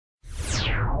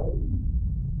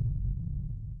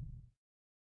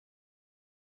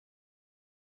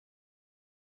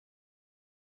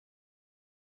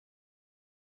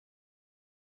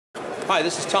Hi,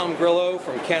 this is Tom Grillo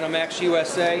from Kanomax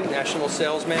USA, National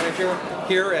Sales Manager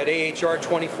here at AHR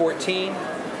 2014.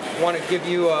 I want to give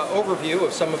you an overview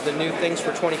of some of the new things for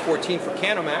 2014 for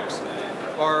Canomax.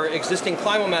 Our existing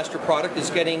Climomaster product is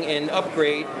getting an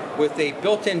upgrade with a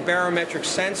built-in barometric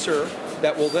sensor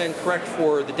that will then correct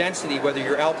for the density, whether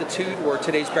your altitude or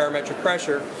today's barometric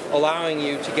pressure, allowing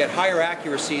you to get higher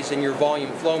accuracies in your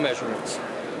volume flow measurements.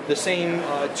 The same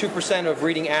 2% of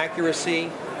reading accuracy,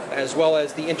 as well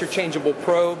as the interchangeable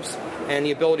probes and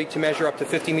the ability to measure up to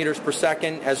 50 meters per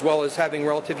second, as well as having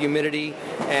relative humidity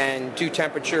and dew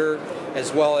temperature,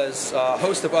 as well as a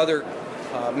host of other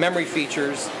memory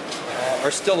features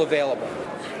are still available.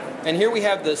 And here we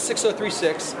have the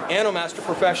 6036 Anemomaster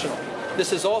Professional. This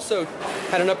has also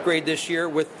had an upgrade this year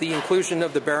with the inclusion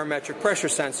of the barometric pressure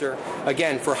sensor,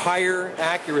 again for higher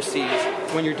accuracies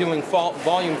when you're doing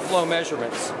volume flow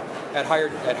measurements at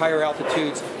higher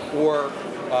altitudes or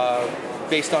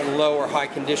based on low or high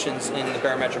conditions in the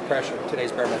barometric pressure,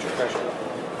 today's barometric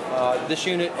pressure. This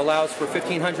unit allows for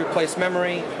 1500 place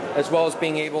memory, as well as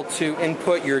being able to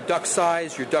input your duct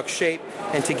size, your duct shape,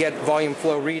 and to get volume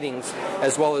flow readings,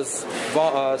 as well as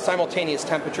simultaneous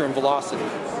temperature and velocity.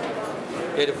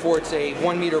 It affords a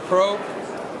 1 meter probe,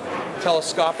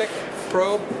 telescopic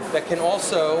probe, that can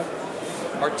also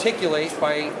articulate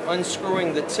by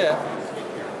unscrewing the tip,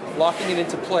 locking it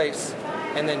into place,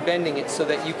 and then bending it so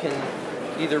that you can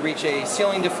either reach a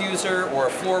ceiling diffuser or a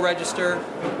floor register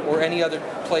or any other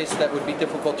place that would be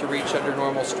difficult to reach under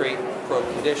normal straight probe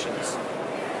conditions.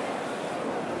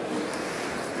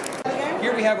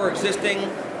 Here we have our existing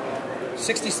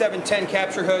 6710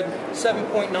 capture hood,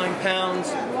 7.9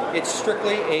 pounds. It's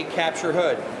strictly a capture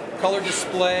hood. Color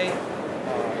display,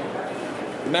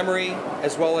 memory,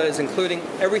 as well as including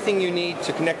everything you need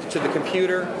to connect it to the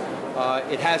computer.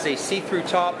 It has a see-through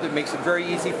top that makes it very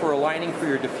easy for aligning for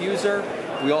your diffuser.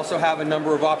 We also have a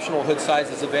number of optional hood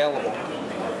sizes available.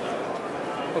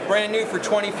 But brand new for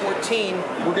 2014,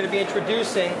 we're going to be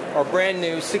introducing our brand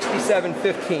new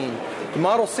 6715. The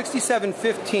model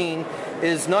 6715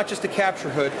 is not just a capture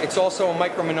hood, it's also a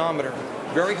micromanometer.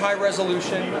 Very high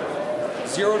resolution,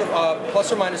 0 to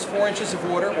plus or minus 4 inches of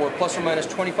water, or plus or minus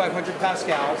 2,500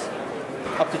 pascals,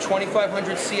 up to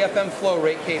 2,500 CFM flow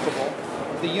rate capable.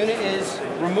 The unit is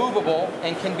removable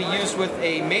and can be used with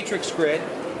a matrix grid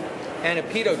and a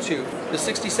pitot tube. The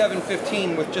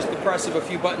 6715, with just the press of a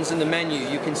few buttons in the menu,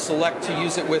 you can select to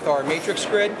use it with our matrix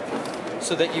grid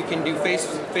so that you can do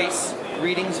face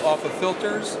readings off of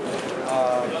filters,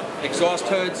 exhaust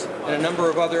hoods, and a number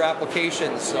of other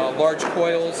applications, large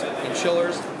coils and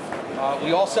chillers.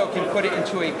 We also can put it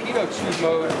into a pitot tube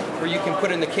mode where you can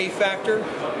put in the K factor,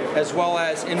 as well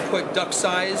as input duct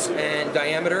size and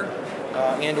diameter,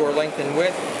 and or length and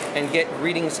width, and get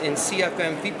readings in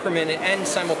CFM feet per minute and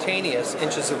simultaneous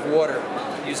inches of water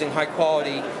using high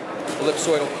quality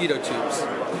ellipsoidal pitot tubes.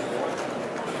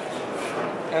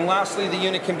 And lastly, the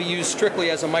unit can be used strictly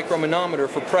as a micromanometer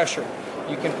for pressure.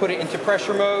 You can put it into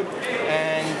pressure mode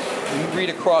and read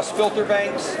across filter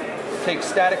banks, take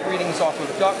static readings off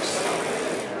of ducts,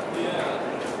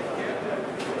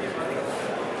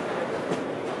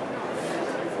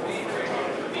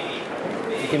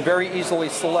 you can very easily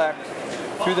select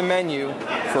through the menu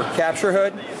for capture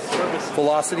hood,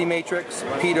 velocity matrix,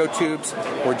 pitot tubes,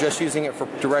 or just using it for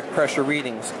direct pressure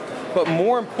readings. But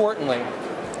more importantly,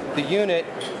 the unit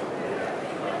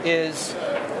is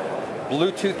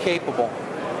Bluetooth capable.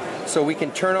 So we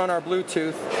can turn on our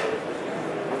Bluetooth,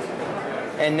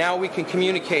 and now we can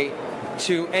communicate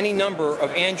to any number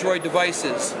of Android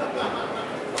devices.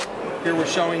 Here we're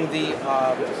showing the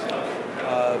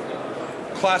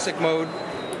classic mode.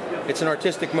 It's an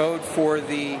artistic mode for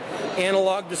the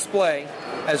analog display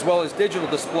as well as digital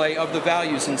display of the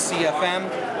values in CFM,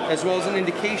 as well as an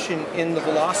indication in the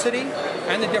velocity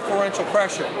and the differential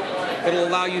pressure. It'll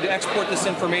allow you to export this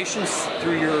information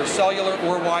through your cellular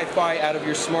or Wi-Fi out of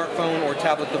your smartphone or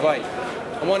tablet device.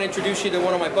 I want to introduce you to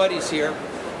one of my buddies here.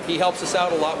 He helps us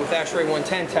out a lot with AHR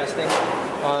 110 testing.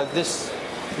 This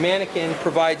mannequin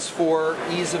provides for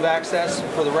ease of access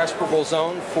for the respirable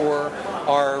zone for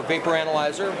our vapor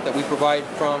analyzer that we provide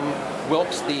from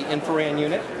Wilkes, the Infraran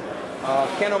unit.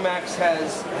 Canomax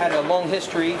has had a long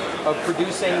history of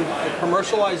producing a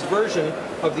commercialized version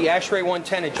of the AHR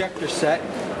 110 ejector set.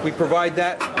 We provide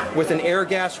that with an air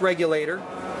gas regulator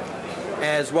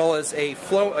as well as a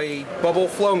bubble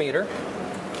flow meter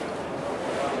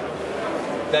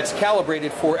that's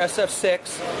calibrated for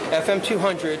SF6,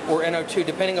 FM200, or NO2,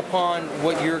 depending upon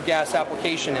what your gas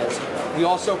application is. We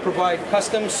also provide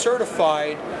custom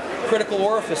certified critical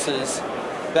orifices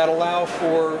that allow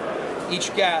for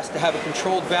each gas to have a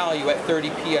controlled value at 30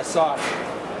 psi.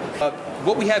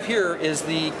 What we have here is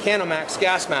the Canomax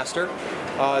Gas Master.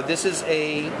 This is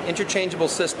a interchangeable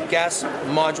gas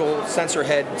module sensor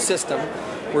head system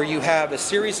where you have a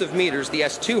series of meters, the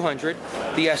S200,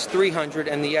 the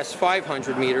S300, and the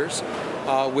S500 meters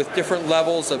with different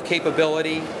levels of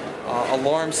capability,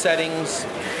 alarm settings,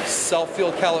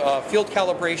 field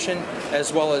calibration,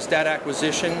 as well as data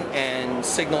acquisition and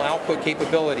signal output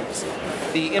capabilities.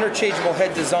 The interchangeable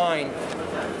head design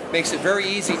makes it very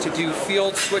easy to do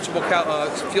field switchable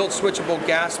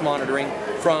gas monitoring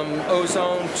from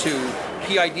ozone to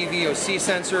PID VOC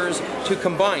sensors to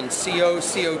combined CO,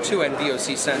 CO2, and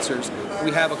VOC sensors.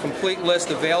 We have a complete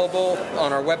list available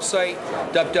on our website,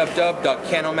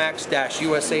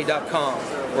 www.canomax-usa.com,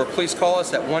 or please call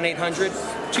us at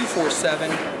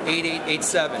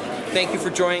 1-800-247-8887. Thank you for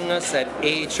joining us at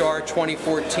AHR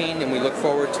 2014, and we look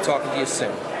forward to talking to you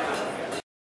soon.